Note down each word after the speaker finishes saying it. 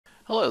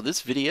Hello,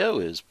 this video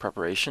is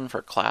preparation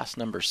for class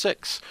number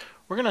 6.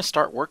 We're going to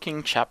start looking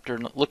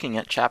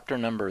at chapter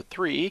number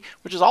 3,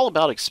 which is all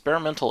about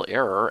experimental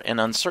error and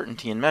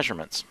uncertainty in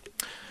measurements.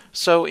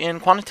 So in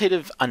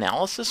quantitative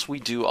analysis, we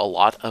do a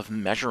lot of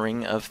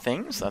measuring of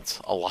things. That's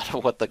a lot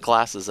of what the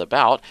class is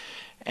about.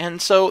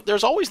 And so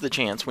there's always the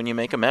chance when you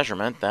make a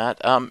measurement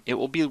that it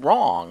will be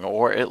wrong,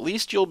 or at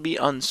least you'll be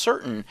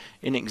uncertain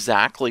in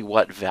exactly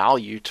what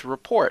value to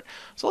report.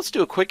 So let's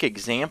do a quick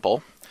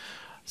example.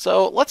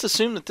 So let's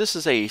assume that this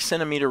is a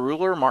centimeter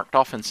ruler marked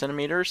off in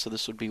centimeters, so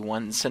this would be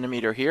 1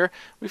 centimeter here.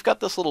 We've got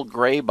this little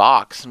gray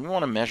box and we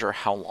want to measure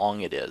how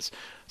long it is.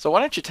 So why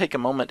don't you take a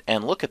moment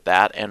and look at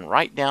that and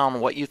write down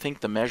what you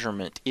think the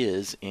measurement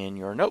is in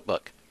your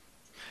notebook.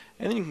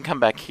 And then you can come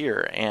back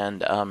here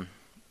and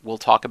we'll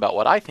talk about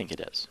what I think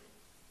it is.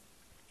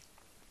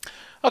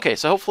 Okay,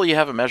 so hopefully you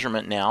have a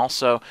measurement now.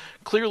 So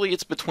clearly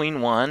it's between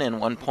 1 and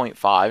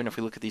 1.5, and if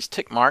we look at these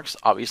tick marks,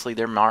 obviously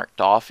they're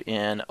marked off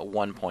in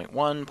 1.1,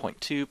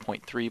 0.2,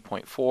 0.3,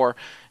 0.4,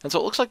 and so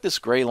it looks like this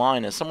gray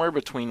line is somewhere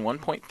between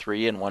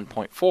 1.3 and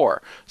 1.4.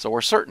 So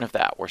we're certain of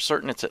that. We're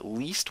certain it's at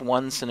least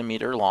 1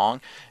 centimeter long,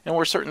 and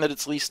we're certain that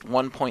it's at least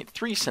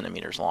 1.3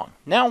 centimeters long.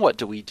 Now what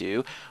do we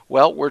do?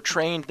 Well, we're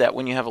trained that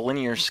when you have a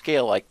linear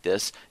scale like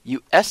this,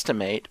 you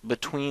estimate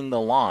between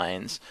the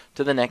lines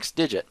to the next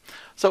digit.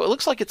 So it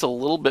looks like it's a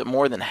little bit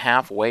more than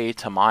halfway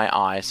to my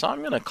eye, so I'm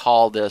going to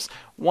call this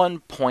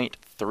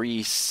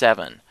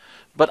 1.37.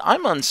 But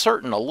I'm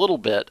uncertain a little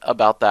bit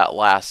about that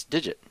last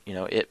digit. You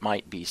know, it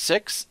might be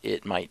 6,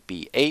 it might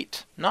be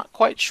 8, not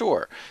quite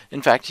sure.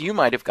 In fact, you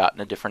might have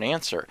gotten a different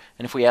answer.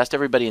 And if we asked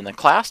everybody in the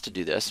class to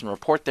do this and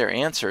report their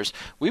answers,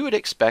 we would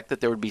expect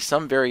that there would be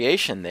some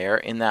variation there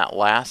in that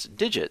last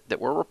digit that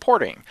we're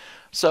reporting.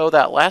 So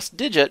that last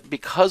digit,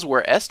 because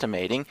we're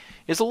estimating,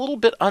 is a little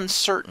bit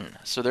uncertain.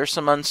 So there's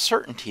some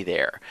uncertainty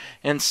there.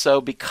 And so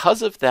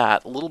because of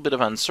that little bit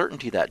of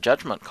uncertainty, that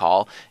judgment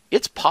call,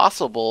 it's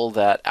possible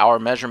that our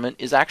measurement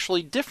is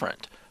actually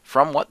different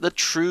from what the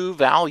true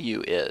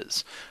value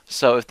is.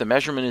 So if the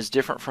measurement is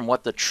different from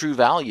what the true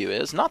value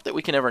is, not that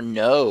we can ever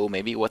know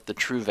maybe what the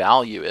true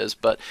value is,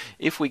 but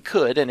if we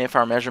could, and if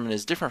our measurement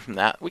is different from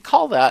that, we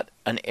call that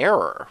an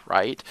error,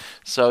 right?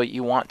 So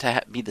you want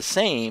to be the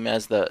same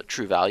as the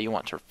true value. You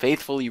want to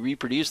faithfully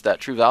reproduce that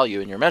true value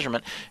in your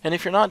measurement, and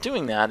if you're not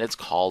doing that, it's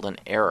called an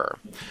error.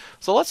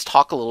 So let's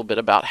talk a little bit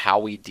about how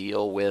we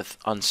deal with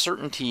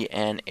uncertainty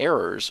and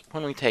errors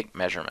when we take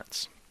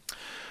measurements.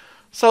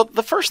 So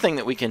the first thing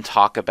that we can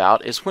talk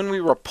about is when we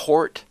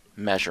report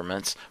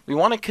measurements, we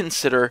want to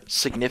consider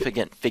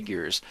significant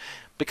figures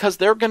because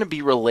they're going to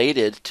be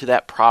related to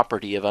that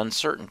property of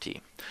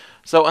uncertainty.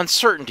 So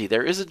uncertainty,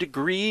 there is a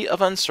degree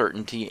of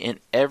uncertainty in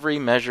every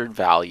measured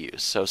value.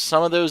 So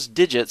some of those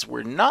digits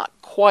we're not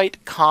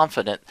quite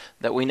confident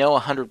that we know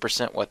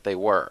 100% what they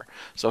were.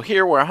 So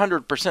here we're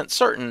 100%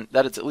 certain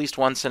that it's at least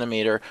 1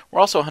 centimeter.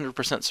 We're also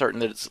 100% certain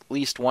that it's at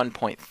least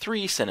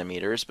 1.3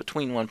 centimeters,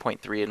 between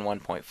 1.3 and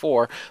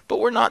 1.4, but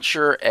we're not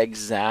sure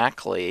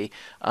exactly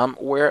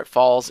where it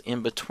falls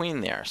in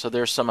between there. So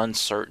there's some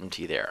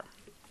uncertainty there.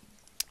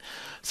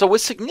 So with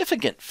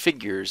significant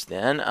figures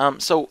then,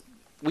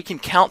 we can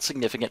count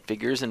significant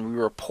figures and we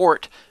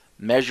report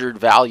measured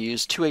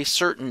values to a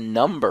certain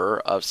number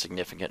of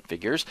significant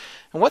figures.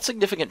 And what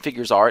significant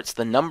figures are, it's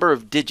the number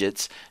of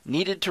digits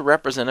needed to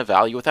represent a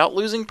value without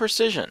losing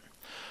precision.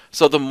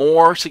 So the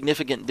more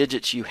significant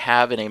digits you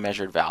have in a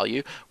measured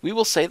value, we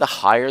will say the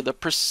higher the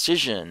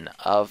precision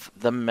of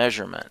the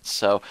measurement.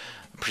 So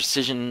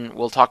precision,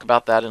 we'll talk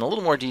about that in a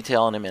little more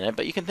detail in a minute,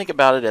 but you can think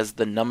about it as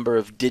the number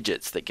of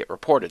digits that get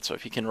reported. So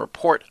if you can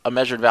report a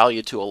measured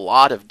value to a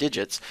lot of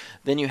digits,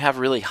 then you have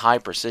really high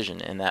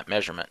precision in that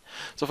measurement.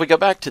 So if we go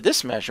back to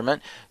this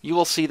measurement, you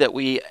will see that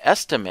we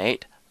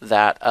estimate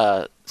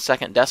that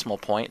second decimal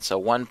point,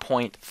 so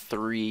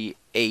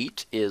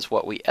 1.38 is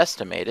what we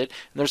estimated.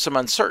 And there's some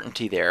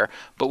uncertainty there,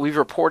 but we've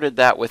reported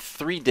that with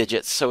 3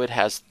 digits, so it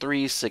has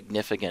 3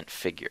 significant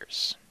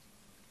figures.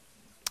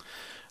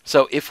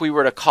 So if we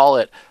were to call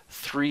it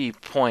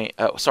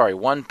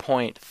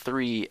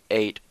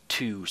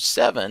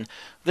 1.3827,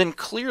 then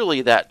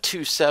clearly that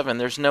 27,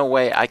 there's no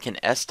way I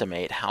can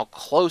estimate how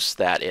close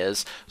that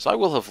is. So I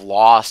will have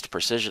lost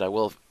precision. I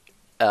will have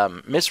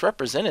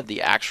misrepresented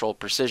the actual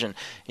precision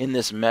in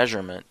this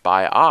measurement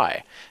by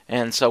eye.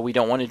 And so we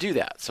don't want to do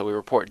that. So we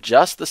report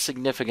just the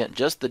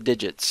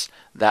digits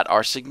that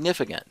are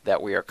significant,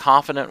 that we are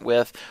confident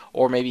with,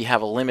 or maybe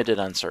have a limited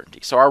uncertainty.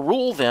 So our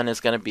rule then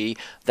is going to be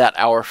that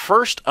our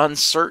first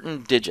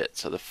uncertain digit,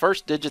 so the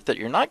first digit that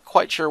you're not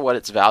quite sure what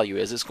its value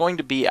is going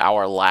to be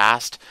our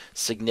last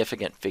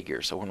significant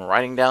figure. So when we're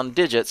writing down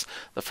digits,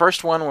 the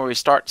first one where we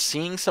start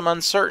seeing some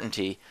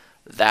uncertainty,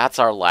 That's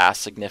our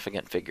last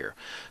significant figure.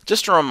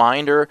 Just a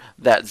reminder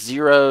that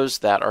zeros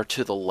that are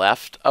to the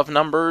left of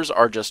numbers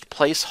are just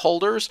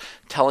placeholders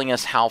telling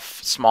us how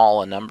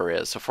small a number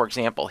is. So for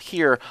example,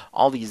 here,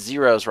 all these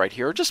zeros right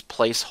here are just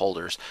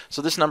placeholders.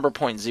 So this number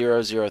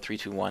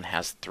 0.00321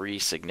 has 3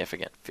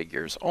 significant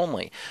figures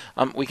only.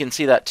 We can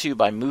see that too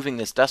by moving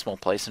this decimal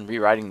place and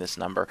rewriting this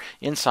number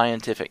in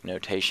scientific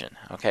notation.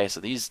 Okay, so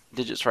these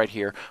digits right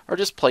here are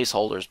just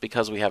placeholders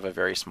because we have a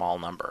very small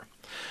number.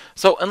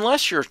 So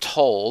unless you're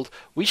told,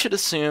 we should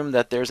assume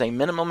that there's a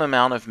minimum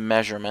amount of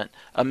measurement,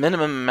 a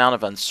minimum amount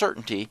of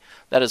uncertainty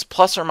that is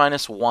plus or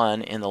minus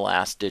 1 in the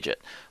last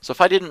digit. So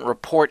if I didn't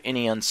report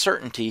any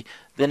uncertainty,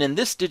 then in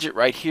this digit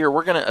right here,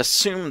 we're going to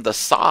assume the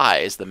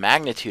size, the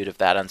magnitude of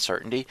that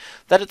uncertainty,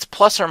 that it's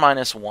plus or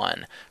minus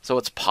 1. So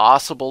it's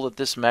possible that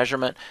this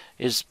measurement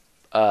is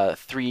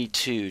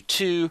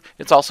 322.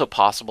 It's also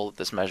possible that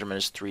this measurement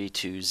is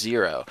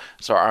 320.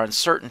 So our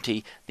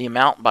uncertainty, the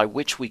amount by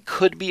which we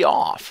could be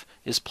off,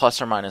 is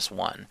plus or minus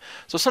 1.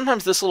 So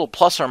sometimes this little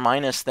plus or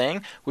minus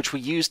thing, which we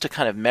use to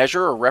kind of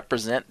measure or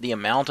represent the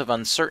amount of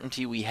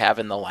uncertainty we have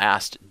in the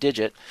last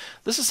digit,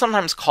 this is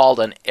sometimes called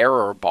an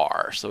error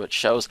bar. So it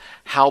shows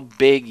how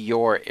big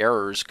your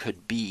errors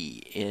could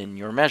be in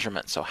your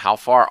measurement. So how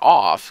far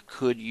off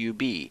could you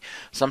be?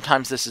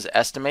 Sometimes this is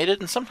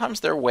estimated, and sometimes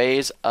there are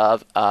ways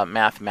of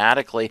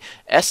mathematically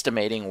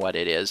estimating what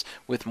it is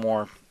with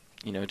more,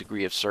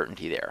 degree of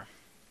certainty there.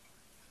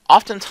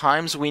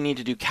 Oftentimes we need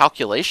to do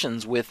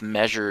calculations with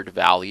measured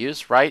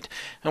values, right?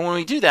 And when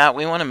we do that,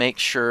 we want to make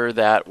sure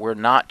that we're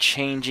not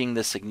changing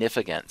the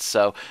significance.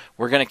 So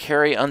we're going to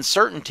carry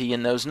uncertainty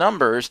in those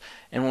numbers,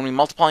 and when we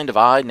multiply and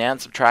divide and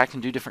add, subtract,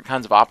 and do different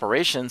kinds of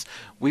operations,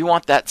 we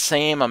want that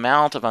same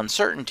amount of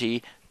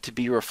uncertainty to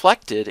be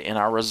reflected in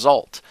our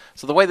result.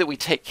 So the way that we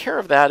take care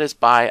of that is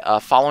by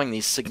following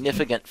these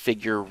significant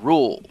figure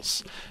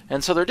rules.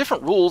 And so there are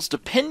different rules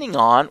depending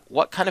on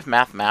what kind of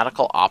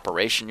mathematical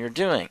operation you're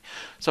doing.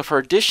 So for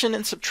addition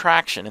and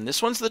subtraction, and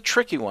this one's the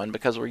tricky one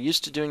because we're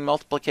used to doing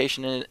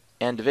multiplication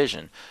and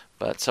division,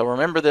 but so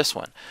remember this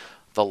one.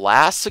 The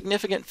last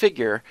significant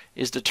figure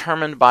is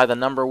determined by the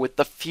number with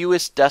the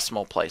fewest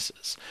decimal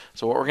places.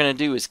 So what we're going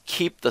to do is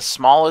keep the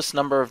smallest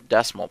number of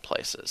decimal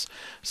places.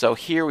 So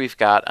here we've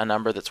got a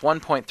number that's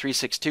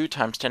 1.362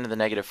 times 10 to the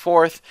negative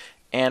fourth,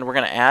 and we're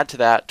going to add to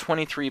that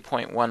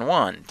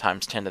 23.11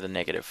 times 10 to the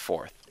negative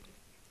fourth.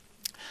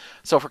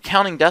 So if we're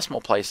counting decimal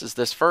places,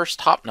 this first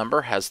top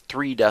number has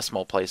 3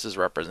 decimal places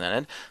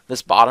represented.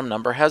 This bottom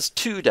number has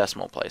 2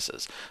 decimal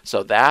places.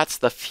 So that's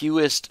the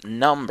fewest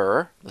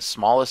number, the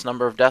smallest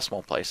number of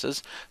decimal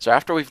places. So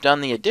after we've done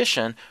the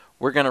addition,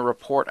 we're going to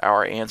report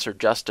our answer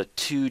just to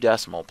 2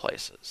 decimal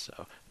places.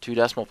 So 2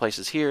 decimal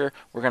places here,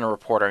 we're going to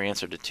report our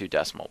answer to 2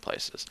 decimal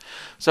places.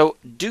 So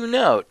do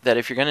note that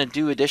if you're going to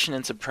do addition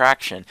and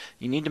subtraction,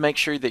 you need to make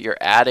sure that you're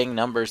adding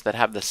numbers that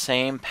have the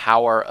same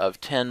power of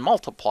 10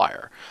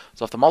 multiplier.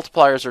 So if the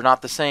multipliers are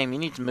not the same, you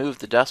need to move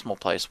the decimal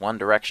place one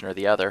direction or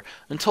the other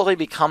until they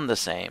become the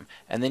same,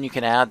 and then you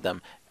can add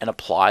them and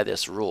apply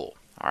this rule.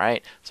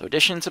 Alright, so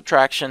addition and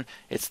subtraction,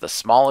 it's the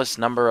smallest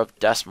number of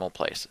decimal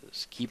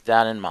places. Keep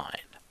that in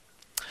mind.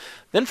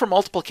 Then for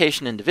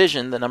multiplication and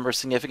division, the number of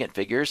significant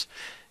figures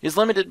is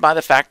limited by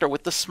the factor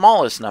with the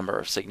smallest number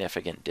of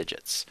significant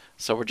digits.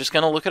 So we're just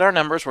going to look at our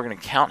numbers, we're going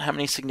to count how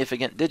many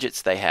significant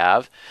digits they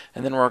have,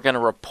 and then we're going to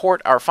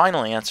report our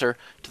final answer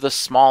to the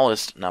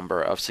smallest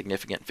number of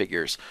significant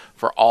figures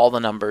for all the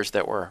numbers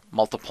that we're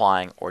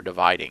multiplying or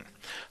dividing.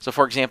 So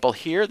for example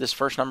here, this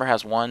first number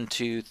has 1,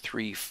 2,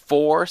 3,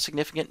 4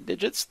 significant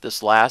digits.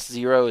 This last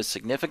 0 is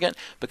significant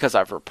because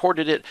I've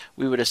reported it.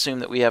 We would assume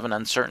that we have an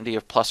uncertainty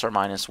of plus or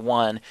minus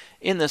 1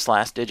 in this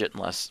last digit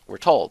unless we're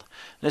told.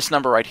 This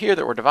number right here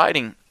that we're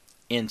dividing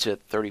into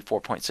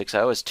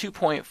 34.60 is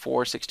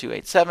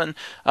 2.46287.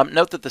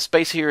 Note that the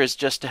space here is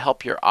just to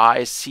help your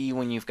eyes see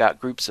when you've got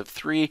groups of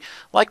 3,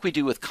 like we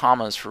do with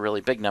commas for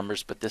really big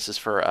numbers, but this is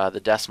for the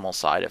decimal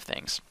side of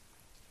things.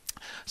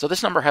 So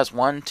this number has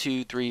 1,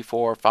 2, 3,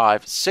 4,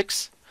 5,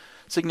 6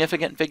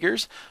 significant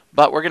figures,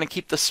 but we're going to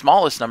keep the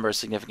smallest number of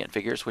significant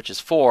figures, which is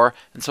 4,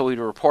 and so we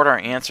report our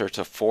answer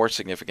to 4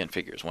 significant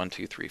figures, 1,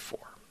 2, 3, 4.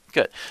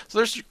 Good. So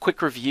there's a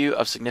quick review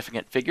of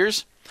significant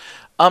figures.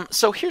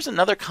 So here's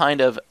another kind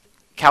of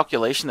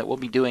calculation that we'll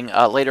be doing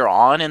later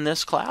on in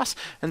this class,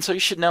 and so you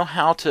should know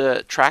how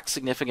to track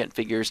significant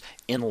figures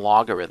in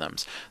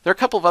logarithms. There are a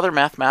couple of other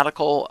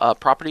mathematical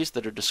properties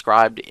that are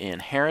described in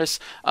Harris,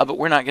 but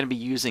we're not going to be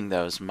using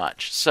those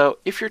much. So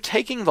if you're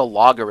taking the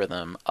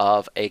logarithm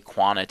of a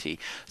quantity,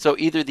 so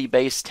either the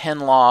base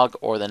 10 log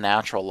or the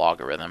natural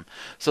logarithm,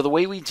 so the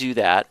way we do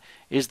that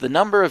is the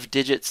number of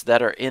digits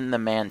that are in the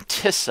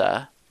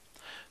mantissa.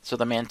 So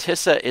the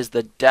mantissa is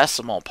the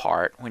decimal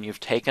part when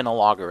you've taken a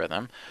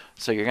logarithm.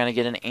 So you're going to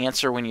get an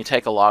answer when you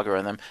take a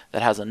logarithm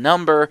that has a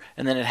number,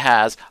 and then it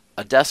has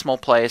a decimal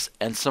place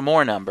and some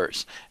more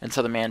numbers. And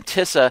so the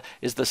mantissa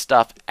is the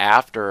stuff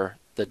after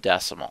the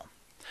decimal.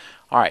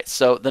 Alright,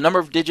 so the number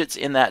of digits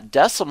in that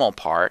decimal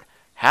part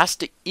has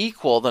to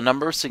equal the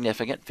number of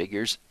significant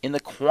figures in the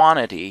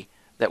quantity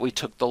that we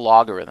took the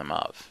logarithm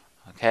of.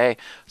 Okay,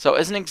 so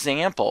as an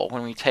example,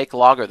 when we take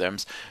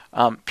logarithms,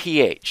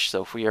 pH,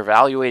 so if we are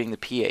evaluating the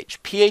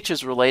pH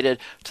is related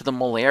to the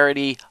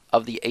molarity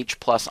of the H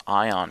plus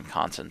ion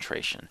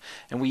concentration.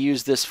 And we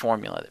use this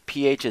formula, that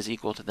pH is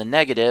equal to the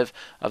negative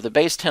of the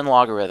base 10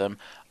 logarithm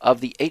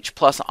of the H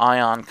plus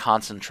ion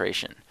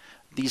concentration.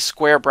 These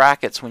square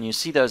brackets, when you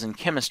see those in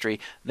chemistry,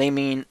 they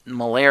mean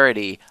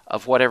molarity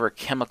of whatever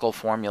chemical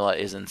formula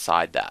is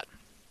inside that.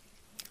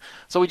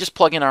 So we just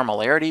plug in our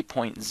molarity,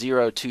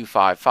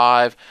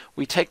 0.0255.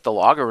 We take the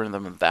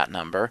logarithm of that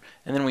number,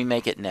 and then we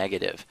make it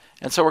negative.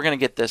 And so we're going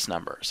to get this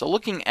number. So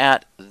looking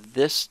at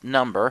this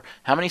number,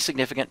 how many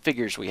significant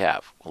figures we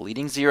have? Well,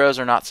 leading zeros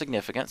are not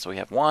significant, so we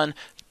have 1,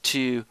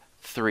 2,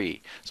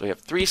 3. So we have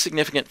 3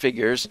 significant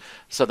figures.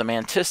 So the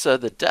mantissa,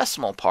 the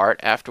decimal part,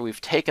 after we've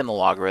taken the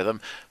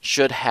logarithm,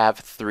 should have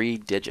 3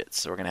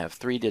 digits. So we're going to have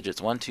 3 digits,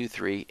 1, 2,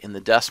 3, in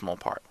the decimal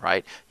part,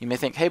 right? You may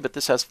think, hey, but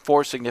this has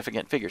 4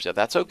 significant figures. Yeah,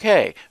 that's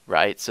okay,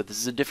 right? So this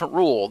is a different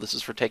rule. This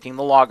is for taking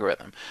the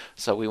logarithm.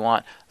 So we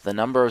want the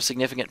number of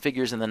significant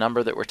figures in the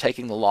number that we're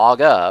taking the log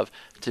of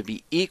to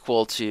be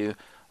equal to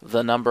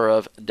the number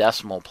of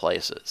decimal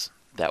places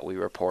that we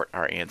report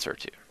our answer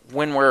to.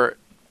 When we're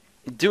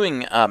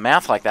doing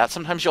math like that,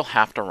 sometimes you'll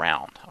have to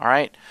round. All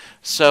right,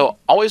 so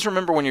always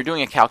remember when you're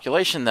doing a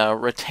calculation, though,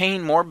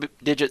 retain more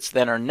digits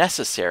than are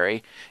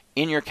necessary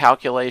in your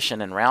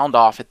calculation and round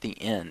off at the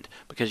end,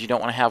 because you don't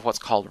want to have what's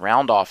called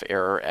round off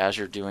error as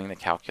you're doing the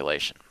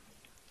calculation.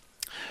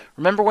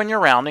 Remember when you're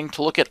rounding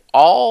to look at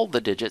all the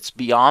digits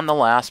beyond the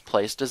last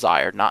place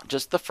desired, not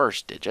just the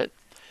first digit.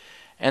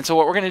 And so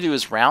what we're going to do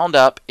is round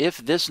up if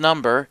this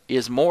number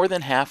is more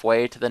than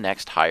halfway to the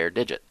next higher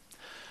digit.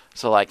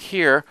 So like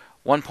here,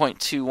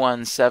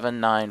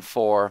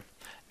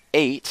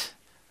 1.217948,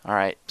 all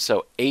right,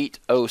 so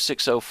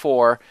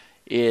 80604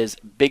 is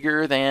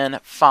bigger than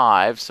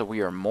 5, so we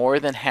are more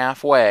than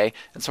halfway,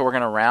 and so we're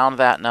going to round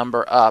that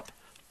number up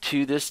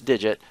to this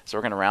digit, so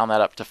we're going to round that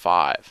up to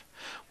 5.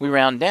 We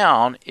round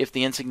down if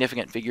the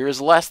insignificant figure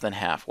is less than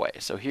halfway,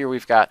 so here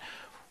we've got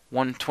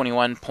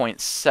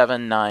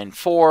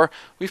 121.794.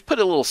 We've put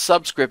a little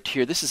subscript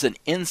here. This is an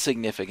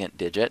insignificant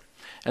digit,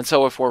 and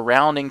so if we're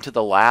rounding to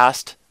the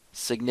last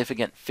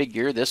significant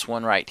figure, this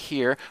one right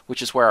here,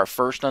 which is where our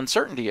first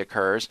uncertainty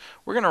occurs,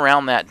 we're going to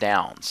round that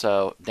down.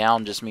 So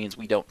down just means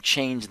we don't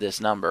change this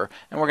number,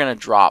 and we're going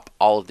to drop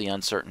all of the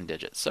uncertain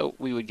digits. So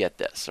we would get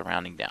this, so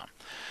rounding down.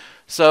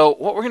 So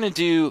what we're going to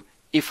do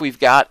if we've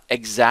got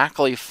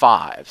exactly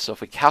 5, so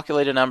if we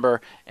calculate a number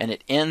and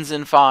it ends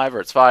in 5, or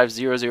it's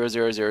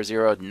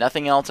 5000000,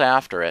 nothing else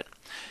after it,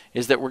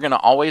 is that we're going to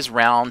always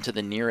round to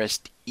the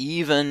nearest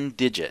even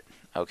digit.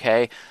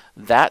 Okay,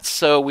 that's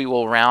so we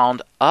will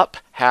round up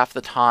half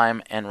the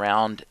time and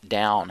round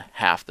down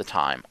half the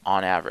time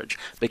on average,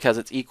 because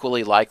it's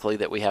equally likely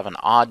that we have an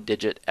odd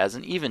digit as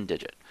an even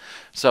digit.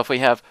 So if we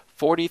have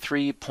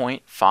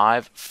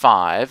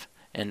 43.55,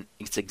 and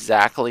it's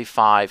exactly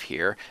 5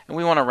 here, and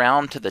we want to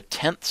round to the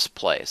 10th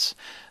place,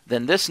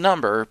 then this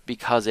number,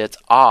 because it's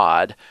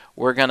odd,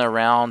 we're going to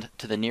round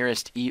to the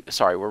nearest,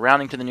 we're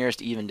rounding to the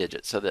nearest even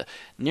digit. So the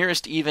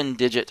nearest even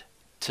digit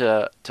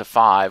to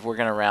 5, we're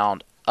going to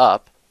round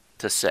up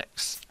to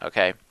 6,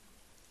 okay,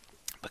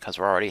 because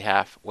we're already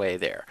halfway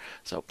there.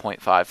 So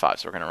 0.55,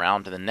 so we're going to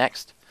round to the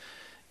next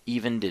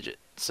even digit.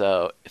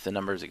 So if the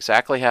number is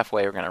exactly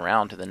halfway, we're going to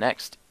round to the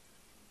next,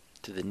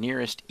 to the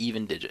nearest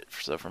even digit.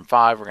 So from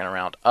 5, we're going to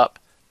round up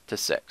to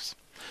 6.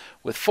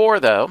 With 4,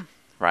 though,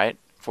 right,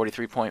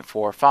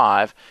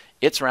 43.45,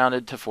 it's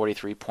rounded to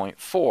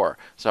 43.4.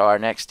 So our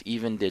next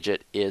even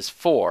digit is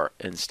 4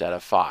 instead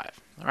of 5.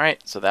 All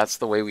right, so that's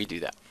the way we do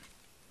that.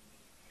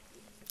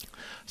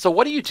 So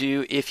what do you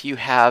do if you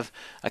have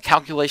a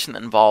calculation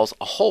that involves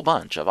a whole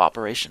bunch of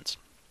operations?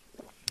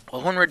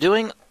 Well, when we're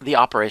doing the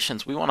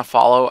operations, we want to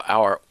follow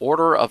our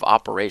order of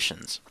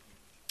operations.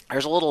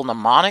 There's a little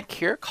mnemonic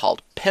here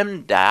called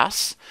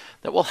PEMDAS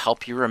that will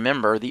help you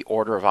remember the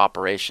order of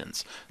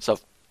operations. So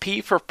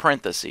P for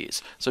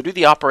parentheses. So do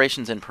the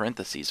operations in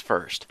parentheses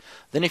first.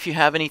 Then if you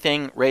have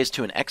anything raised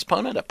to an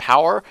exponent, a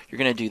power, you're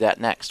going to do that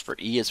next. For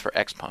E is for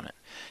exponent.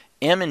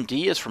 M and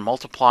D is for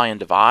multiply and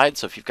divide,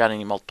 so if you've got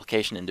any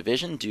multiplication and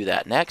division, do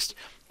that next.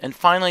 And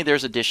finally,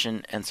 there's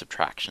addition and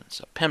subtraction,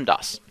 so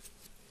PEMDAS.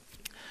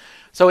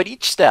 So at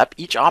each step,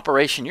 each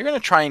operation, you're going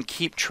to try and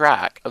keep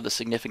track of the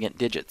significant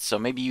digits. So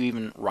maybe you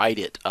even write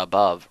it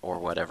above or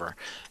whatever.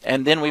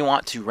 And then we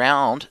want to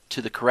round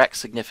to the correct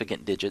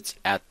significant digits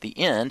at the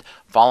end,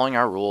 following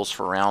our rules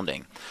for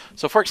rounding.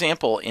 So for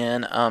example,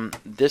 in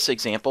this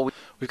example,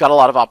 we've got a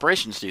lot of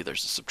operations to do.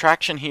 There's a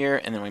subtraction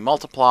here, and then we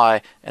multiply,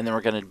 and then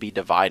we're going to be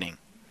dividing.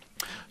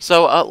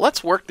 So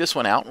let's work this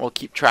one out, and we'll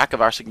keep track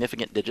of our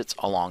significant digits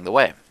along the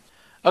way.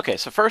 Okay,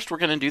 so first we're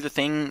going to do the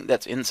thing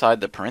that's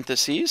inside the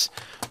parentheses.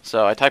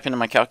 So I type into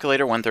my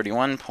calculator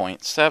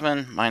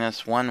 131.7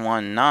 minus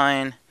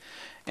 119,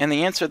 and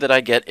the answer that I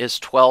get is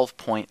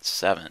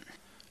 12.7.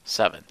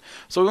 7.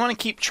 So we want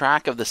to keep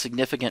track of the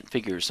significant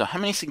figures. So how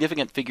many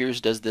significant figures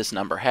does this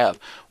number have?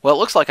 Well, it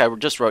looks like I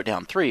just wrote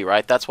down 3,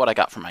 right? That's what I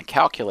got from my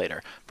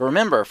calculator. But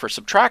remember, for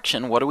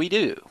subtraction, what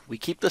do? We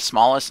keep the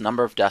smallest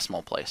number of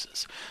decimal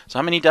places. So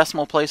how many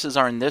decimal places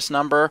are in this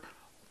number?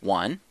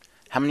 1.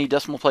 How many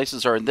decimal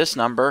places are in this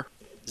number?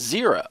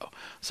 0.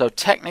 So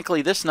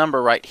technically, this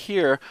number right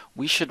here,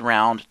 we should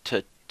round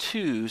to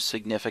 2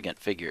 significant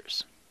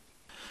figures.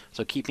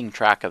 So keeping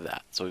track of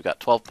that. So we've got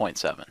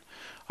 12.7.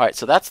 All right,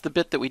 so that's the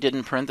bit that we did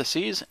in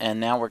parentheses, and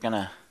now we're going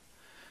to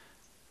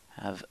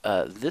have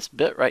this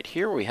bit right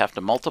here where we have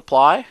to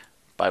multiply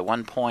by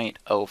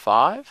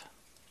 1.05,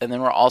 and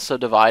then we're also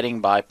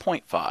dividing by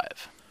 0.5.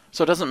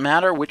 So it doesn't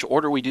matter which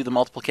order we do the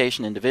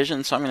multiplication and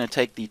division, so I'm going to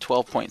take the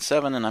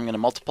 12.7 and I'm going to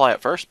multiply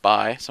it first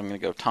by, so I'm going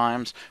to go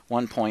times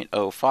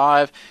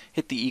 1.05,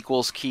 hit the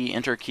equals key,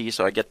 enter key,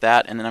 so I get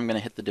that, and then I'm going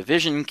to hit the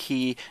division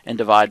key and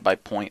divide by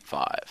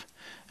 0.5.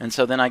 And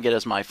so then I get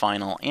as my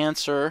final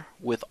answer,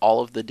 with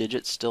all of the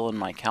digits still in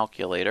my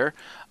calculator,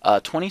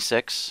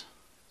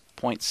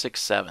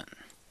 26.67.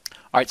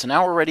 All right, so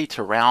now we're ready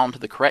to round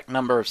the correct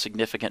number of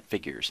significant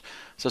figures.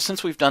 So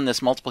since we've done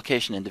this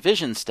multiplication and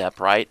division step,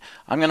 right,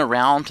 I'm going to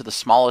round to the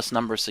smallest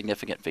number of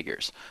significant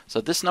figures. So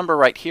this number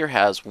right here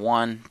has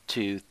 1,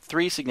 2,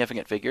 3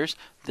 significant figures.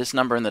 This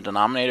number in the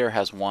denominator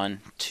has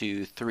 1,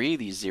 2, 3.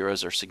 These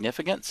zeros are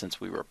significant since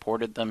we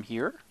reported them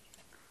here.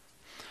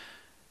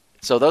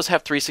 So those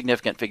have 3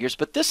 significant figures,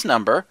 but this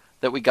number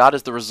that we got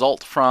as the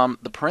result from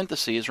the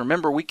parentheses,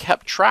 remember we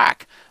kept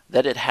track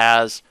that it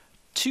has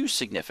 2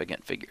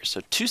 significant figures.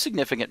 So 2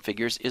 significant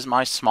figures is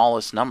my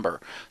smallest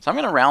number. So I'm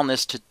going to round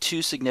this to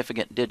 2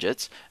 significant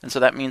digits, and so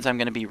that means I'm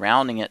going to be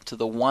rounding it to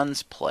the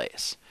ones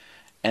place.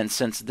 And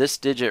since this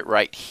digit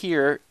right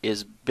here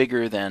is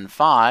bigger than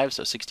 5,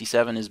 so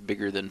 67 is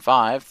bigger than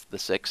 5, the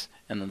 6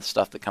 and then the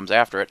stuff that comes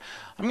after it,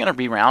 I'm going to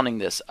be rounding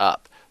this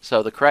up.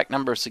 So the correct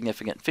number of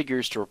significant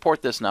figures to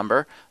report this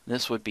number,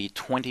 this would be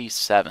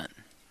 27.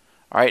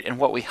 All right, and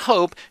what we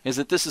hope is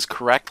that this is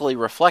correctly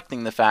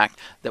reflecting the fact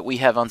that we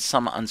have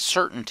some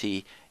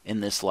uncertainty in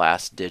this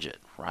last digit,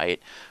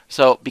 right?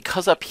 So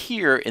because up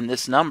here in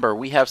this number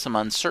we have some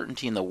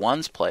uncertainty in the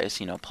ones place,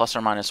 you know, plus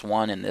or minus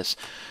 1 in this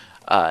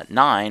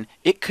 9,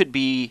 it could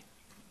be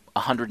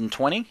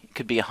 120, it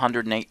could be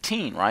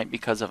 118, right,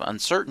 because of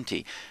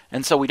uncertainty.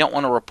 And so we don't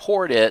want to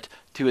report it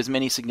to as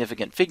many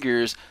significant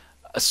figures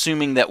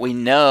assuming that we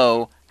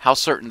know how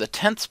certain the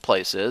 10th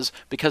place is,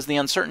 because the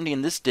uncertainty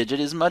in this digit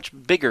is much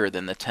bigger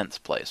than the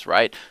 10th place,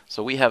 right?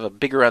 So we have a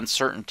bigger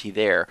uncertainty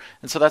there,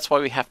 and so that's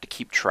why we have to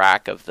keep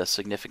track of the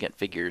significant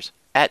figures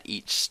at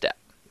each step.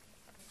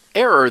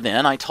 Error,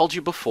 then, I told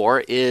you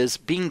before, is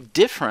being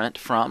different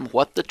from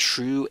what the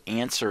true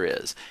answer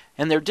is.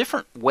 And there are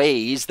different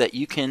ways that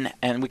you can,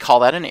 and we call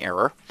that an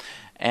error.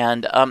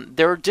 And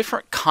there are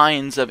different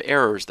kinds of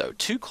errors, though.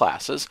 2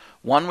 classes.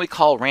 One we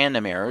call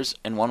random errors,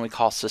 and one we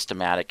call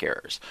systematic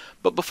errors.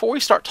 But before we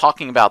start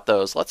talking about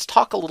those, let's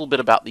talk a little bit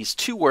about these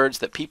 2 words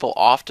that people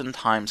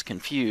oftentimes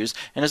confuse.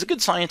 And as a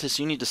good scientist,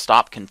 you need to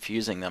stop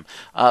confusing them.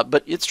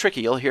 But it's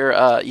tricky. You'll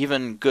hear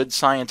even good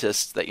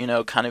scientists that you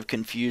know kind of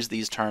confuse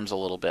these terms a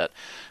little bit.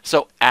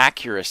 So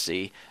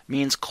accuracy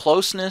means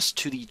closeness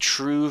to the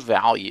true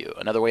value.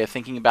 Another way of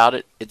thinking about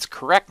it, it's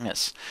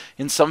correctness.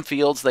 In some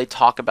fields, they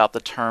talk about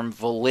the term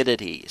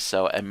validity,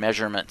 so a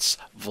measurement's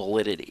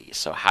validity.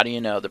 So how do you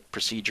know the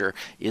procedure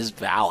is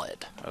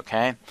valid?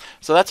 Okay,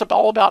 so that's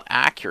all about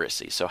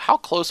accuracy. So how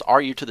close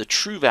are you to the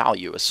true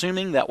value,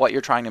 assuming that what you're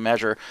trying to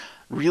measure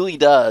really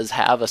does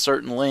have a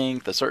certain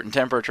length, a certain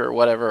temperature,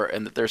 whatever,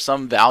 and that there's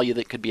some value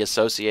that could be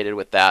associated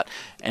with that,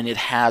 and it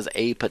has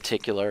a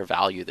particular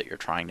value that you're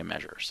trying to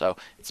measure. So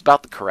it's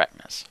about the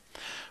correctness.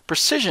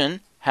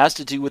 Precision has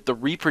to do with the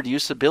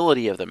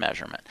reproducibility of the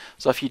measurement.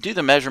 So if you do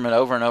the measurement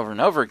over and over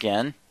and over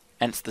again,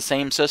 and it's the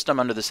same system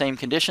under the same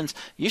conditions,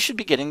 you should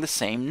be getting the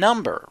same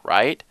number,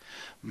 right?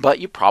 But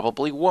you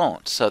probably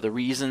won't. So the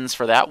reasons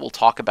for that we'll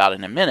talk about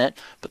in a minute,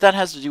 but that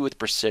has to do with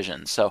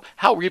precision. So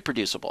how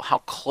reproducible, how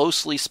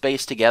closely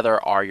spaced together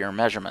are your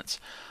measurements?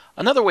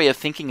 Another way of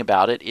thinking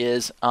about it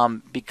is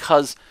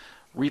because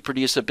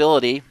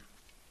reproducibility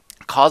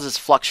causes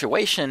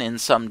fluctuation in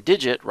some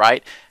digit,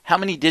 right? How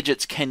many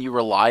digits can you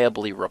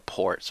reliably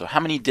report? So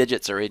how many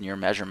digits are in your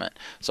measurement?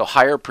 So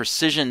higher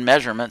precision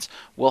measurements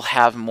will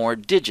have more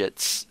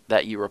digits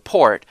that you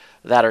report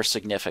that are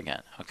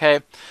significant,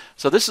 okay?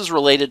 So this is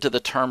related to the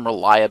term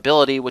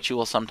reliability, which you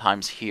will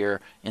sometimes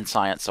hear in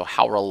science. So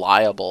how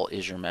reliable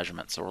is your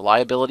measurement? So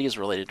reliability is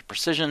related to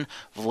precision,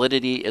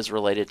 validity is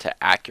related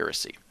to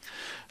accuracy.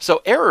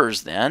 So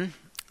errors then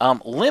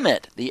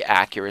limit the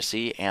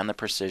accuracy and the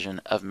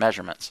precision of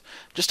measurements.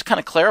 Just to kind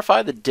of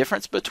clarify the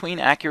difference between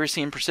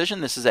accuracy and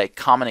precision, this is a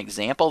common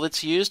example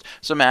that's used.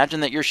 So imagine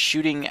that you're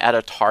shooting at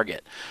a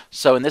target.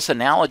 So in this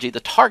analogy, the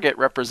target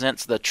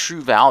represents the true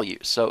value.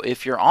 So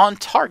if you're on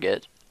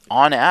target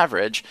on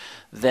average,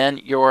 then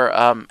your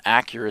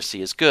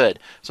accuracy is good.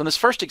 So in this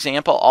first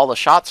example, all the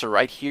shots are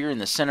right here in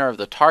the center of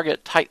the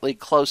target, tightly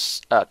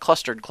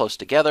clustered close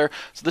together.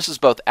 So this is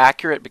both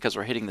accurate because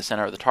we're hitting the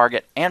center of the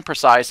target, and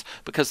precise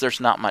because there's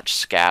not much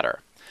scatter.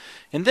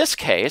 In this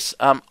case,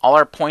 all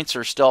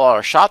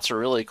our shots are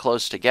really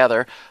close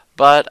together,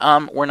 but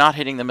we're not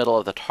hitting the middle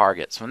of the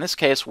target. So in this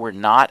case, we're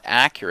not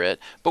accurate,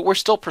 but we're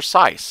still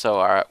precise.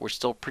 So we're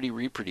still pretty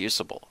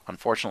reproducible.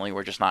 Unfortunately,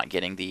 we're just not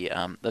getting the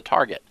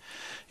target.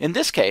 In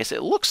this case,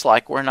 it looks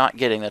like we're not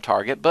getting the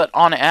target, but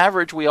on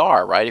average we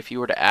are, right? If you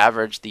were to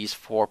average these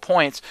 4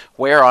 points,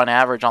 where on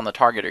average on the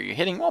target are you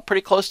hitting? Well,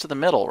 pretty close to the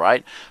middle,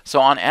 right? So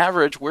on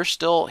average, we're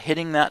still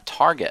hitting that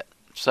target.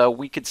 So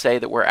we could say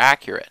that we're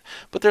accurate.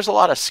 But there's a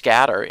lot of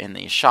scatter in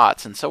these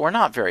shots, and so we're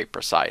not very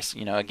precise.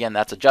 You know, again,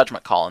 that's a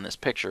judgment call in this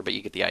picture, but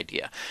you get the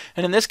idea.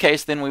 And in this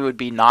case, then we would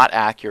be not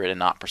accurate and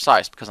not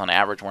precise, because on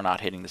average we're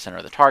not hitting the center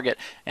of the target,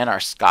 and our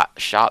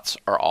shots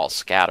are all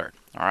scattered.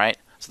 All right?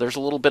 So there's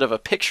a little bit of a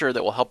picture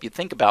that will help you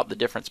think about the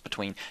difference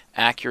between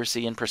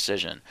accuracy and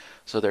precision.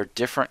 So they're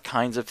different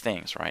kinds of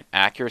things, right?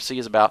 Accuracy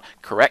is about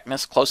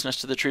correctness, closeness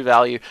to the true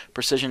value.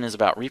 Precision is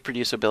about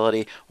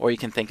reproducibility, or you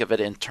can think of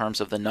it in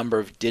terms of the number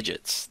of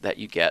digits that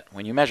you get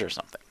when you measure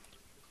something.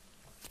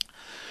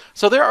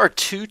 So there are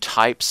 2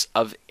 types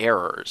of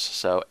errors.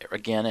 So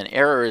again, an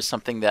error is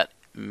something that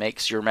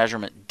makes your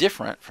measurement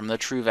different from the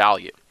true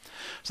value.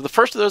 So the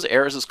first of those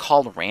errors is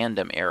called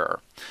random error.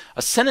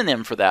 A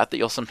synonym for that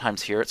you'll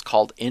sometimes hear, it's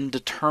called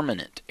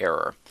indeterminate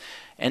error.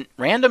 And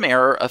random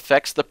error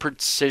affects the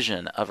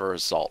precision of a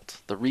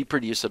result, the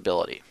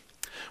reproducibility.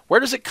 Where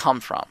does it come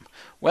from?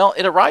 Well,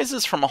 it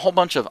arises from a whole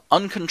bunch of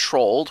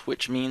uncontrolled,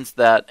 which means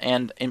that,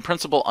 and in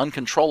principle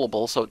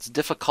uncontrollable, so it's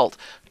difficult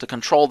to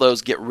control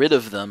those, get rid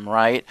of them,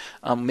 right?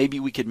 Maybe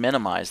we could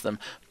minimize them,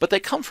 but they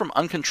come from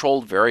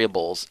uncontrolled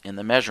variables in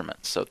the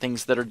measurements, so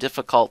things that are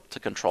difficult to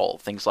control,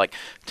 things like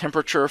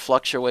temperature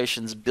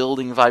fluctuations,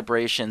 building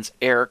vibrations,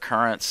 air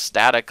currents,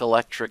 static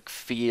electric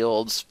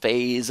fields,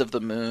 phase of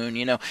the moon,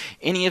 you know,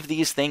 any of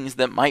these things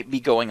that might be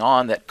going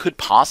on that could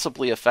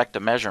possibly affect a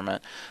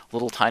measurement,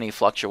 little tiny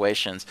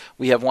fluctuations.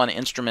 We have one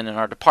instrument in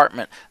our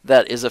department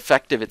that is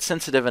effective. It's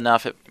sensitive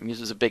enough, it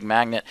uses a big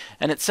magnet,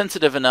 and it's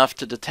sensitive enough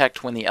to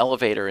detect when the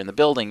elevator in the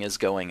building is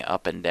going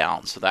up and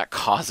down. So that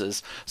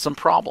causes some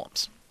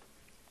problems.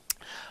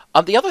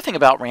 The other thing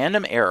about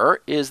random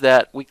error is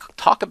that we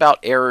talk about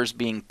errors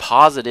being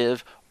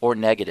positive or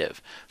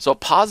negative. So a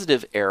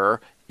positive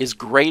error is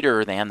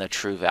greater than the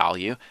true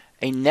value.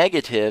 A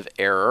negative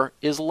error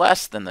is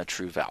less than the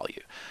true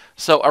value.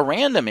 So a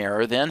random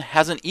error then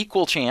has an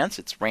equal chance,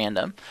 it's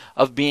random,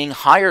 of being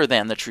higher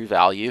than the true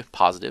value,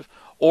 positive,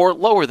 or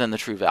lower than the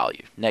true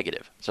value,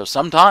 negative. So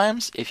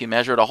sometimes, if you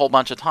measure it a whole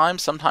bunch of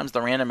times, sometimes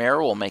the random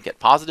error will make it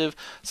positive,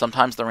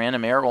 sometimes the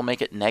random error will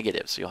make it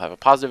negative. So you'll have a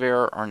positive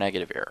error or a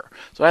negative error.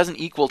 So it has an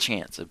equal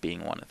chance of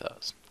being one of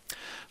those.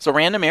 So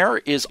random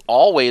error is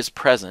always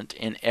present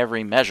in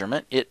every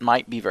measurement. It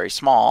might be very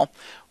small.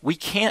 We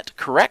can't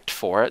correct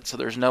for it, so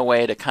there's no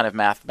way to kind of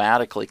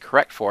mathematically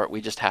correct for it. We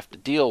just have to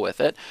deal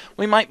with it.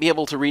 We might be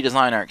able to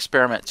redesign our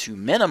experiment to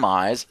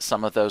minimize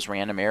some of those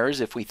random errors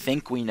if we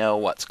think we know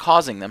what's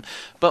causing them,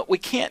 but we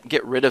can't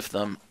get rid of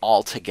them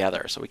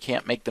altogether. So we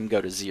can't make them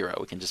go to 0.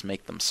 We can just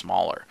make them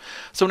smaller.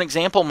 So an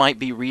example might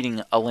be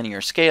reading a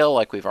linear scale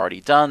like we've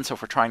already done. So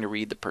if we're trying to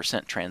read the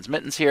percent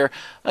transmittance here,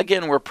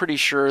 again, we're pretty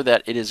sure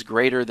that it is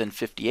greater than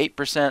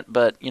 58%,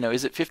 but you know,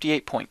 is it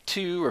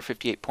 58.2 or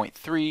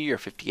 58.3 or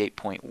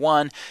 58.1?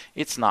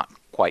 It's not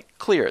quite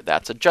clear.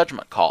 That's a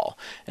judgment call.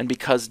 And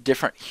because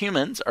different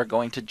humans are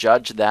going to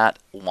judge that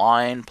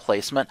line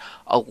placement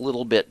a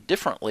little bit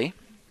differently,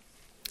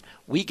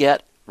 we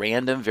get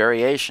random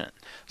variation.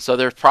 So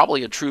there's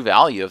probably a true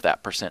value of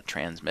that percent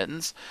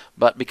transmittance,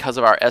 but because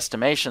of our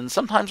estimation,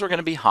 sometimes we're going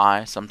to be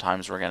high,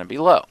 sometimes we're going to be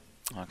low.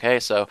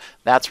 Okay, so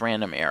that's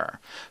random error.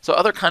 So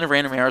other kind of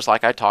random errors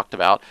like I talked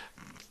about,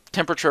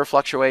 temperature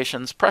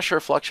fluctuations,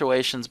 pressure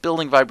fluctuations,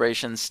 building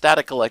vibrations,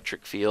 static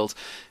electric fields,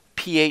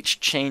 pH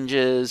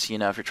changes. You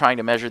know, if you're trying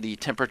to measure the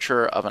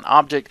temperature of an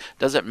object,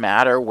 does it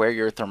matter where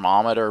your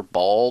thermometer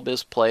bulb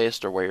is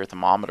placed or where your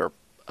thermometer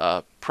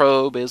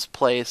probe is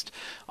placed?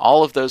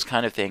 All of those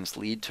kind of things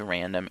lead to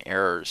random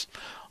errors.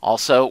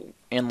 Also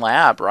in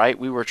lab, right,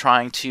 we were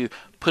trying to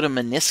put a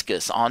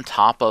meniscus on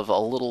top of a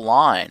little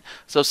line.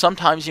 So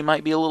sometimes you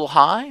might be a little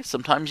high,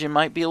 sometimes you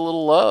might be a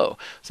little low.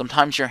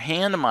 Sometimes your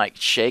hand might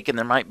shake and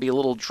there might be a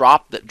little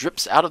drop that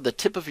drips out of the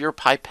tip of your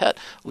pipette,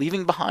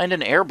 leaving behind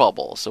an air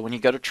bubble. So when you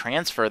go to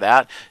transfer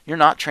that, you're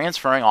not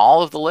transferring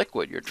all of the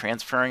liquid, you're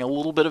transferring a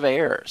little bit of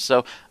air.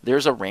 So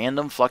there's a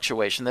random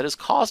fluctuation that has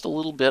caused a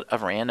little bit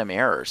of random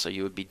error. So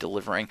you would be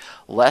delivering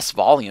less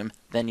volume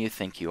than you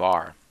think you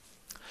are.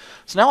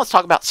 So now let's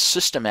talk about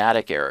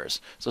systematic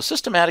errors. So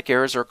systematic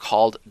errors are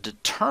called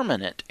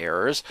determinate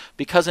errors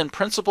because in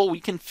principle we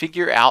can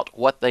figure out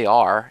what they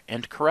are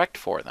and correct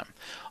for them,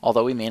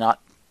 although we may not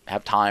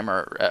have time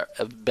or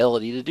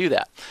ability to do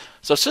that.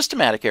 So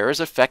systematic errors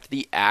affect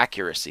the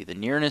accuracy, the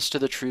nearness to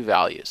the true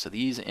value. So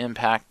these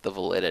impact the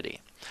validity.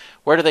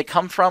 Where do they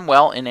come from?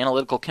 Well, in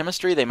analytical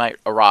chemistry, they might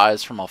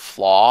arise from a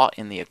flaw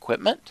in the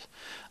equipment.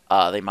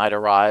 They might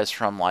arise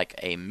from like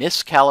a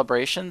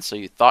miscalibration, so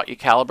you thought you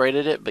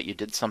calibrated it, but you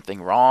did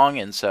something wrong,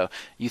 and so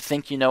you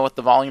think you know what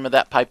the volume of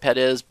that pipette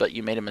is, but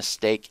you made a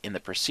mistake in the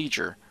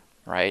procedure,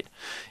 right?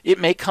 It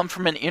may come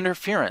from an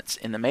interference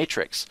in the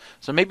matrix.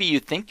 So maybe you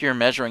think you're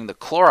measuring the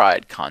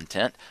chloride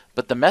content,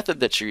 but the method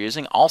that you're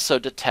using also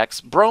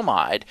detects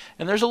bromide,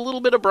 and there's a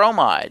little bit of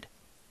bromide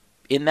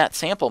in that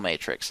sample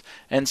matrix.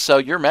 And so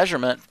your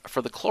measurement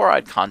for the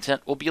chloride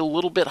content will be a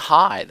little bit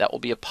high. That will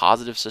be a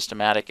positive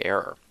systematic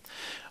error.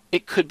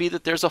 It could be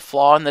that there's a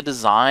flaw in the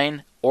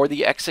design or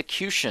the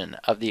execution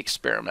of the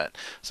experiment.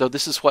 So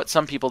this is what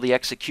some people, the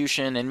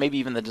execution and maybe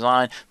even the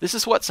design, this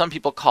is what some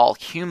people call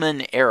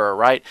human error,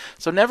 right?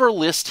 So never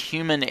list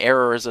human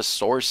error as a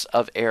source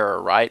of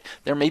error, right?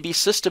 There may be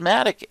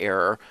systematic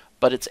error,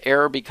 but it's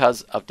error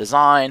because of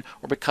design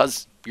or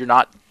because you're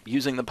not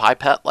using the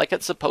pipette like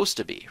it's supposed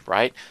to be,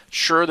 right?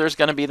 Sure, there's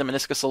going to be the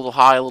meniscus a little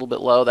high, a little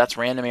bit low. That's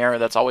random error.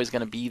 That's always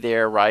going to be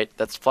there, right?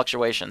 That's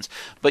fluctuations.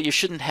 But you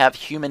shouldn't have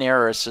human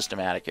error as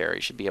systematic error.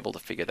 You should be able to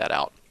figure that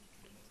out.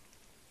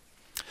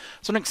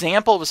 So an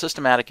example of a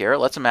systematic error,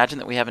 let's imagine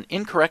that we have an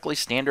incorrectly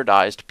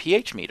standardized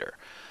pH meter.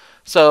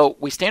 So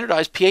we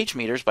standardize pH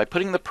meters by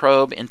putting the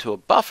probe into a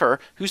buffer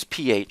whose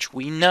pH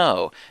we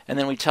know. And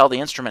then we tell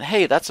the instrument,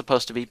 hey, that's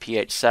supposed to be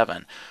pH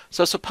 7.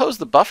 So suppose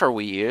the buffer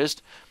we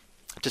used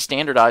to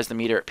standardize the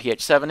meter at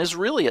pH 7 is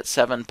really at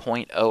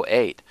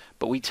 7.08.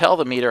 But we tell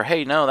the meter,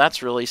 hey, no,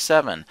 that's really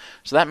 7.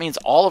 So that means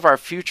all of our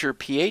future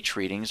pH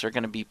readings are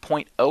going to be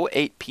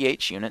 0.08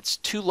 pH units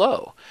too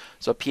low.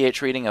 So a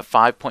pH reading of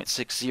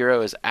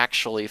 5.60 is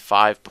actually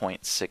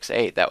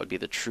 5.68. That would be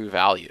the true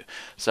value.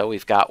 So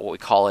we've got what we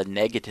call a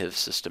negative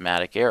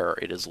systematic error.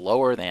 It is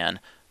lower than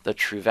the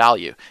true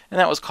value. And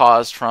that was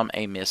caused from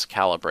a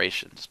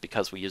miscalibration, just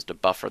because we used a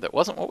buffer that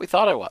wasn't what we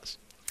thought it was.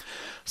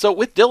 So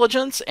with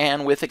diligence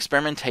and with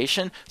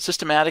experimentation,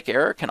 systematic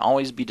error can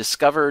always be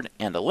discovered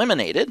and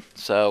eliminated.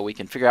 So we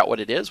can figure out what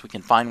it is. We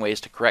can find ways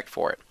to correct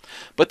for it.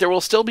 But there will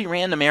still be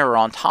random error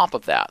on top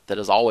of that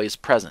is always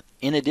present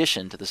in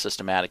addition to the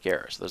systematic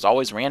error. So there's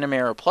always random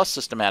error plus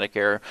systematic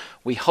error.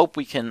 We hope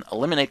we can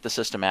eliminate the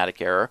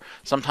systematic error.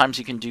 Sometimes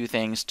you can do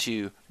things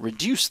to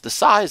reduce the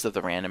size of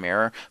the random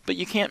error, but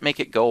you can't make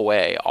it go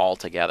away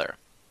altogether.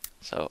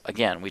 So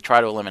again, we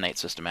try to eliminate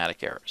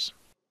systematic errors.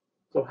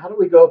 So how do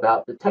we go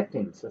about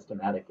detecting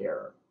systematic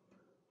error?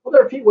 Well,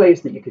 there are a few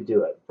ways that you could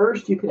do it.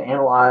 First, you can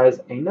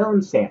analyze a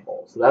known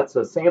sample. So that's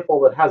a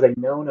sample that has a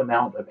known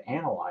amount of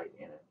analyte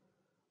in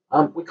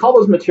it. We call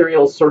those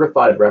materials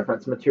certified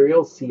reference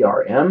materials,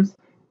 CRMs,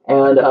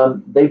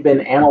 and they've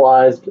been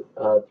analyzed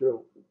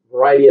through a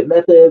variety of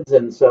methods,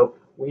 and so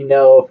we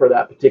know for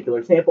that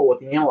particular sample what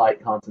the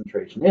analyte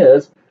concentration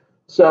is.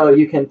 So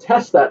you can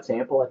test that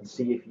sample and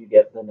see if you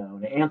get the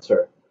known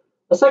answer.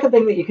 The second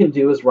thing that you can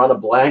do is run a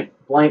blank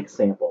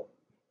sample.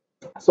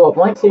 So a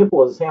blank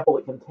sample is a sample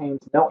that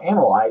contains no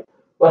analyte,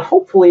 but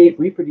hopefully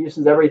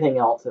reproduces everything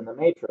else in the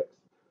matrix.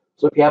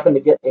 So if you happen to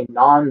get a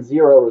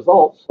non-zero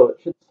result, so it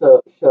should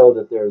show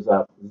that there's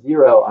a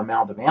 0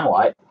 amount of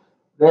analyte,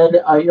 then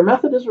your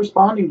method is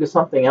responding to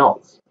something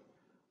else.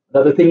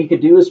 Another thing you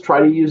could do is try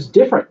to use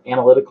different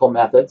analytical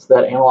methods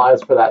that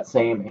analyze for that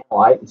same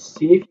analyte and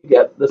see if you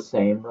get the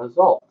same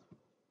result.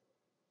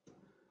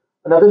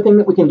 Another thing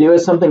that we can do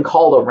is something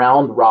called a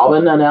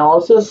round-robin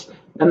analysis,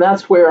 and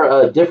that's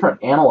where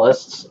different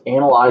analysts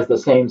analyze the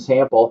same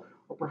sample,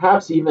 or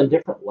perhaps even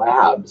different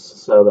labs.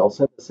 So they'll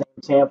send the same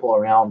sample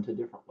around to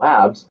different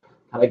labs,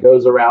 kind of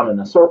goes around in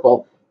a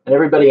circle, and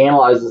everybody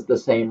analyzes the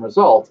same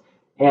result.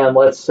 And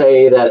let's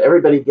say that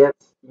everybody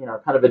gets,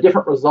 kind of a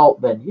different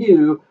result than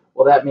you.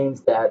 Well, that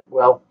means that,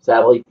 well,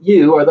 sadly,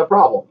 you are the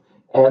problem.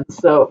 And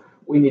so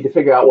we need to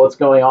figure out what's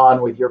going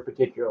on with your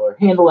particular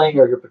handling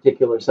or your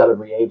particular set of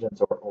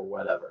reagents or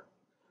whatever.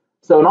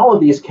 So in all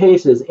of these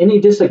cases, any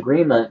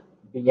disagreement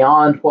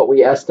beyond what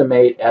we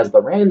estimate as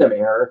the random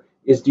error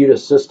is due to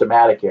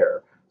systematic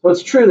error. So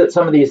it's true that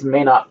some of these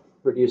may not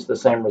produce the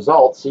same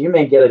results. So you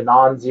may get a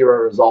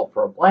non-zero result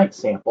for a blank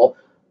sample,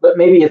 but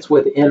maybe it's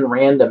within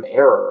random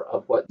error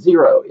of what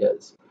 0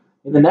 is.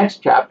 In the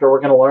next chapter,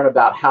 we're going to learn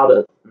about how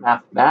to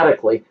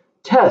mathematically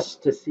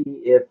test to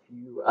see if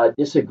you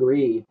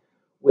disagree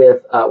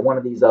with one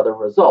of these other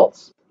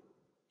results,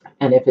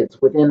 and if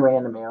it's within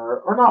random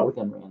error or not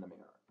within random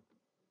error.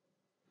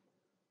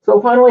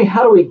 So finally,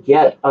 how do we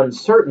get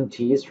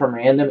uncertainties from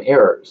random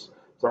errors?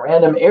 So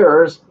random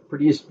errors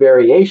produce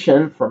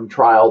variation from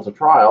trial to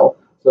trial,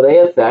 so they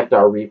affect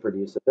our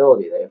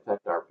reproducibility, they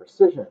affect our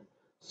precision.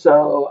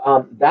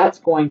 So that's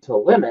going to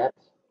limit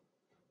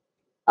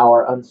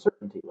our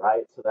uncertainty,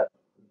 right? So that's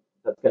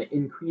going to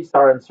increase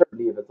our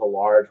uncertainty if it's a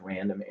large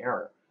random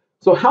error.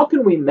 So how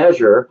can we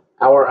measure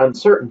our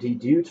uncertainty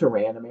due to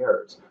random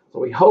errors? So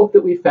we hope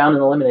that we found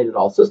and eliminated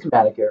all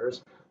systematic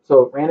errors,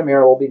 so random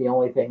error will be the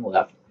only thing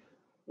left.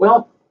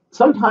 Well,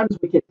 sometimes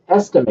we can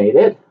estimate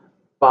it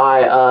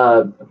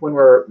by when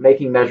we're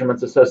making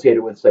measurements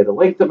associated with, say, the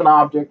length of an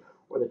object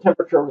or the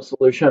temperature of a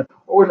solution,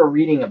 or when we're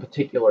reading a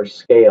particular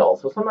scale.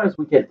 So sometimes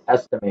we can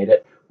estimate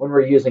it when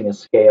we're using a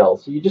scale.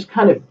 So you just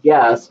kind of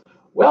guess,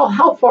 well,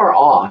 how far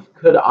off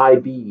could I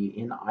be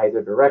in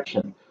either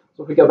direction?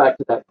 So if we go back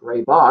to that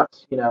gray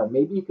box,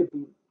 maybe you could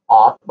be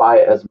off by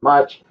as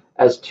much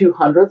as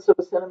 2/100ths of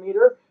a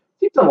centimeter.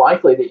 It seems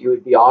unlikely that you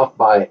would be off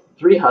by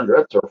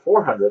 3/100ths or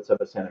 4/100ths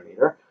of a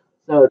centimeter.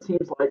 So it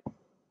seems like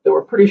that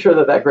we're pretty sure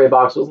that that gray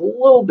box was a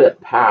little bit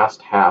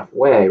past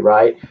halfway,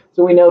 right?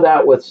 So we know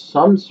that with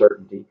some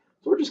certainty.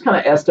 So we're just kind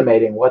of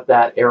estimating what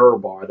that error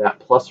bar, that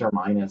plus or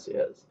minus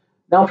is.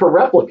 Now for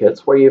replicates,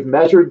 where you've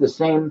measured the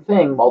same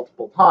thing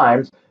multiple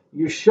times,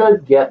 you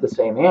should get the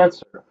same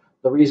answer.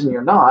 The reason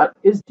you're not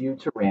is due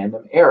to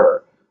random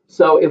error.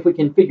 So if we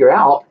can figure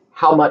out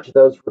how much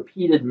those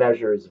repeated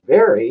measures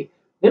vary,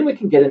 then we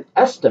can get an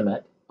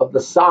estimate of the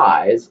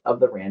size of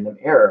the random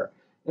error.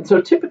 And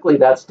so typically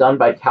that's done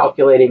by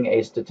calculating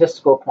a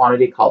statistical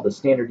quantity called the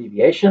standard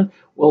deviation.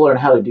 We'll learn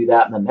how to do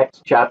that in the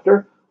next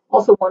chapter.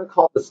 Also one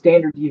called the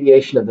standard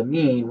deviation of the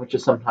mean, which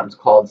is sometimes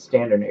called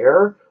standard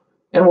error.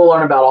 And we'll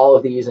learn about all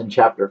of these in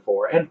chapter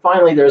 4. And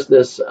finally, there's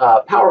this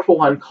powerful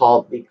one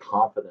called the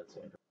confidence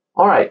interval.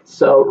 All right,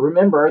 so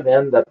remember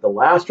then that the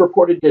last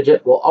reported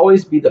digit will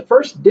always be the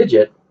first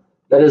digit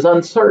that is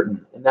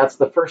uncertain. And that's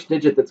the first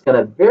digit that's going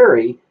to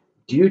vary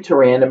due to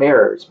random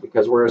errors,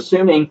 because we're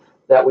assuming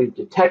that we've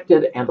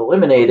detected and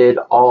eliminated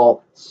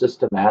all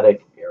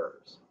systematic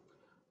errors.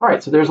 All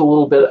right, so there's a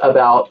little bit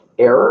about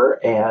error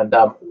and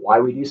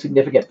why we do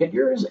significant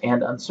figures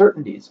and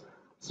uncertainties.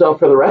 So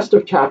for the rest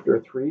of chapter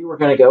 3, we're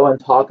going to go and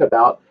talk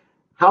about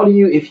how do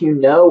you, if you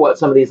know what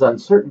some of these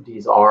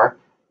uncertainties are,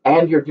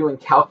 and you're doing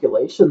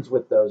calculations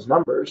with those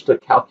numbers to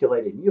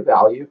calculate a new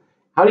value,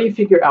 how do you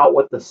figure out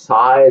what the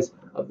size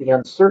of the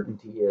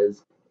uncertainty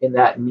is in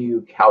that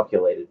new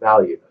calculated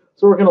value?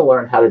 So we're going to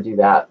learn how to do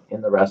that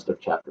in the rest of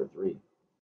chapter 3.